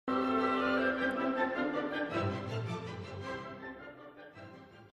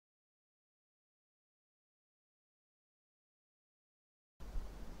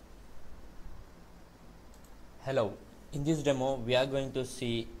Hello, in this demo we are going to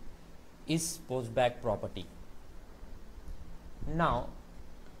see ISPostback property. Now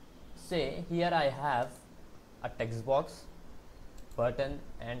say here I have a text box, button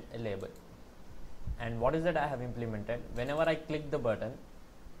and a label, and what is that I have implemented? Whenever I click the button,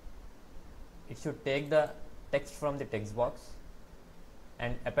 it should take the text from the text box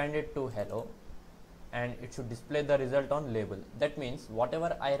and append it to hello, and it should display the result on label. That means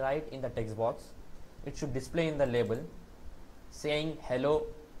whatever I write in the text box, it should display in the label saying hello,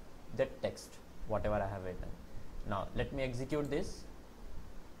 that text whatever I have written. Now let me execute this.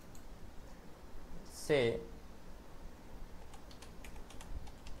 Say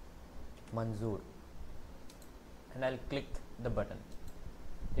Manzoor, and I'll click the button.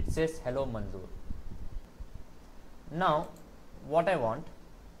 It says hello Manzoor. Now what I want,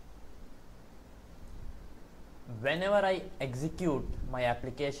 whenever I execute my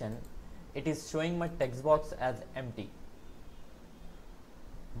application, it is showing my text box as empty.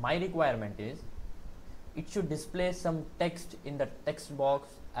 My requirement is it should display some text in the text box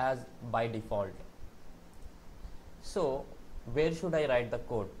as by default. So where should I write the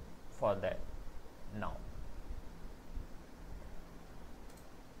code for that? Now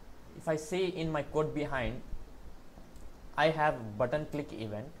if I see in my code behind, I have button click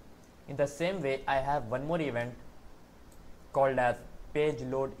event. In the same way, I have one more event called as page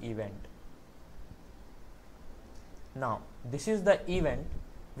load event. Now this is the event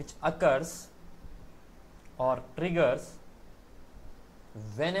which occurs or triggers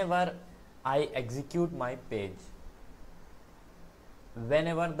whenever I execute my page,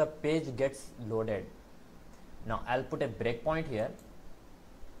 whenever the page gets loaded. Now I'll put a breakpoint here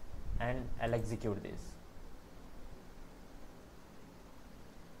and I'll execute this.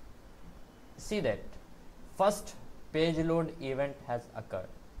 See that first page load event has occurred.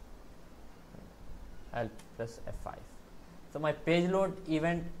 I'll press F5. So my page load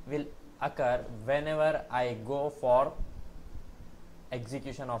event will occur whenever I go for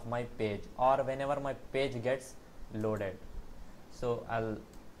execution of my page or whenever my page gets loaded. So I'll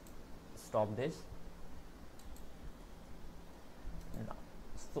stop this now.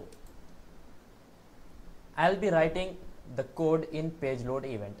 So I'll be writing the code in page load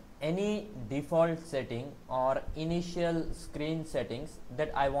event. Any default setting or initial screen settings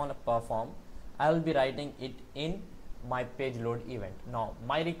that I want to perform, I will be writing it in my page load event. Now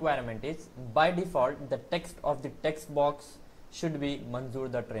my requirement is by default the text of the text box should be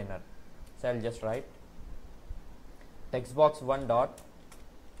Manzoor the trainer. So I'll just write text box 1 dot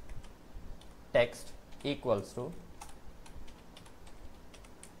text equals to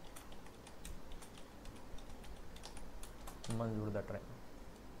Manzoor the trainer.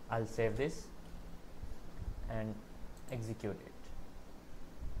 I'll save this and execute it.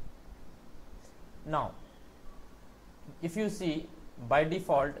 Now if you see, by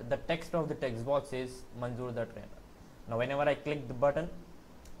default the text of the text box is Manzoor the trainer. Now whenever I click the button,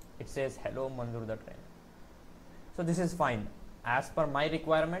 it says hello Manzoor the trainer. So this is fine. As per my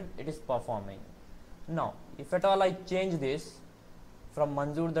requirement, it is performing. Now if at all I change this from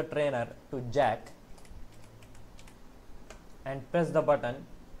Manzoor the trainer to Jack and press the button,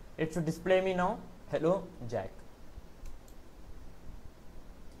 it should display me now hello Jack.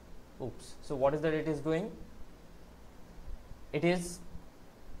 Oops. So what is that it is doing? It is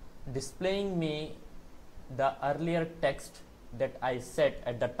displaying me the earlier text that I set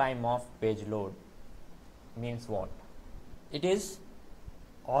at the time of page load. Means what? It is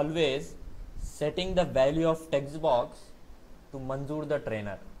always setting the value of text box to Manzoor the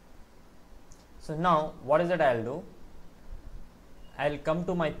trainer. So now what is that I'll do? I'll come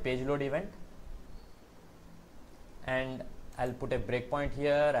to my page load event and I'll put a breakpoint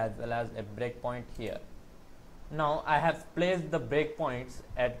here as well as a breakpoint here. Now I have placed the breakpoints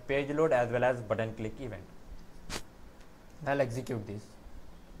at page load as well as button click event. I'll execute this.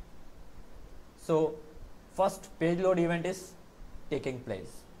 So first page load event is taking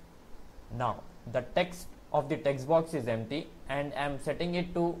place. Now the text of the text box is empty and I am setting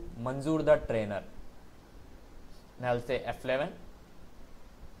it to Manzoor the trainer. Now I'll say F11.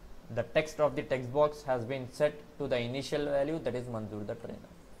 The text of the text box has been set to the initial value, that is Manzoor the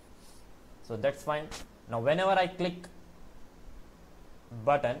trainer. So that's fine. Now whenever I click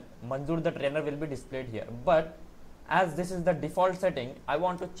button, Manzoor the trainer will be displayed here. But as this is the default setting, I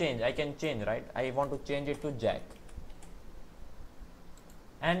want to change. I can change, right? I want to change it to Jack.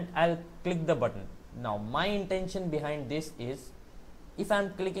 And I'll click the button. Now my intention behind this is, if I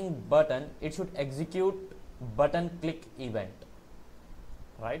am clicking button, it should execute button click event,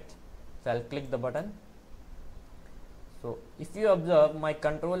 right? So I'll click the button. So if you observe, my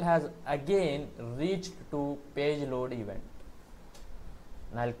control has again reached to page load event.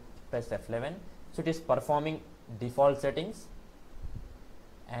 Now I'll press F11. So it is performing default settings,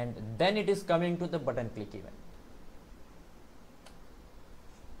 and then it is coming to the button click event.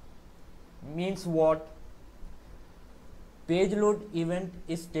 Means what? Page load event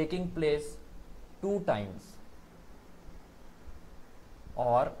is taking place 2 times,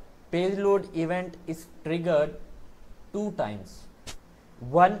 or page load event is triggered 2 times.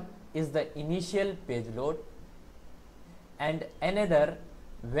 One is the initial page load, and another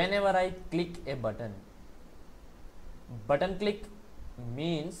whenever I click a button. Button click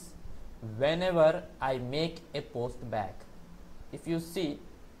means whenever I make a post back. If you see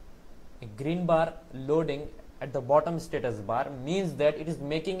a green bar loading at the bottom status bar, means that it is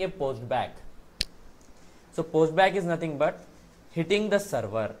making a post back. So post back is nothing but hitting the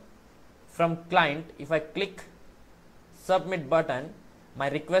server from client. If I click submit button, my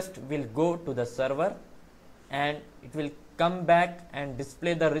request will go to the server and it will come back and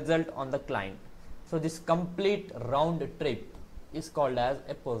display the result on the client. So this complete round trip is called as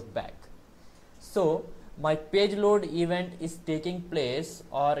a post back. So my page load event is taking place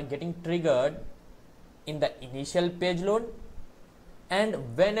or getting triggered in the initial page load and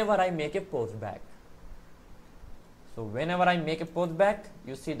whenever I make a post back. So whenever I make a post back,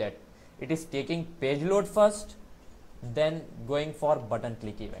 you see that it is taking page load first, then going for button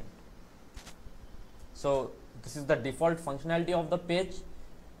click event. So this is the default functionality of the page,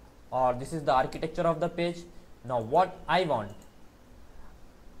 or this is the architecture of the page. Now what I want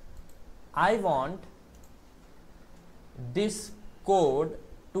this code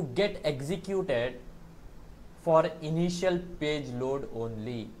to get executed for initial page load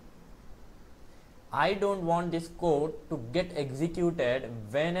only. I don't want this code to get executed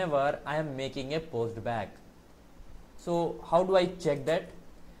whenever I am making a post back. So how do I check that?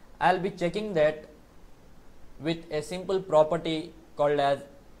 I'll be checking that with a simple property called as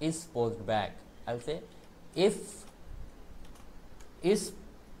ISPostback. I'll say if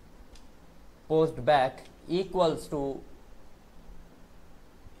ISPostback equals to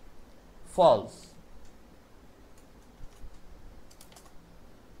false,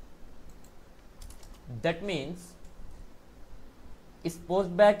 that means if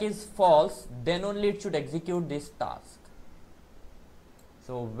postback is false, then only it should execute this task.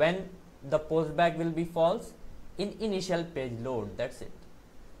 So when the postback will be false? In initial page load, that's it.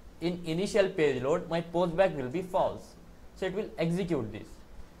 In initial page load, my postback will be false. So it will execute this.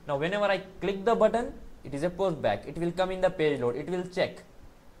 Now whenever I click the button, it is a postback. It will come in the page load. It will check.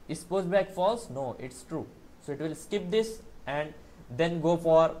 Is postback false? No, it's true. So it will skip this and then go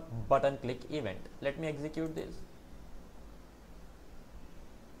for button click event. Let me execute this.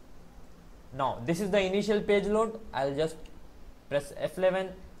 Now this is the initial page load. I'll just press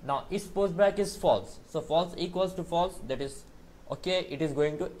F11. Now ISPostback is false. So false equals to false. That is okay. It is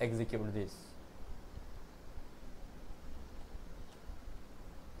going to execute this.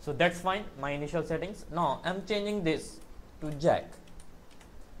 So that's fine. My initial settings. Now I'm changing this to Jack,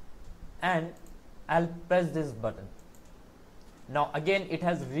 and I'll press this button. Now again it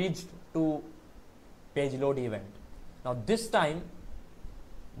has reached to page load event. Now this time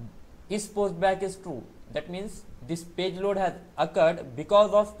ISPostback is true. That means this page load has occurred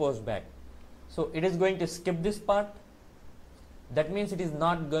because of postback. So it is going to skip this part. That means it is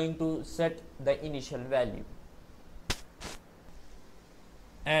not going to set the initial value.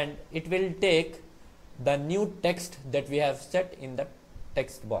 And it will take the new text that we have set in the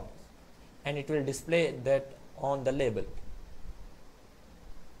text box, and it will display that on the label.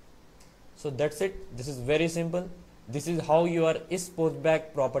 So that's it. This is very simple. This is how your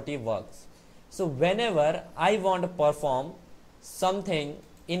ISPostback property works. So whenever I want to perform something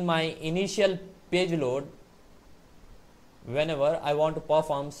in my initial page load,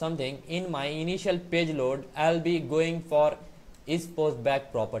 I'll be going for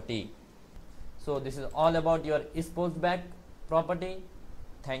ISPostback property. So this is all about your ISPostback property.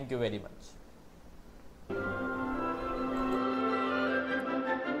 Thank you very much.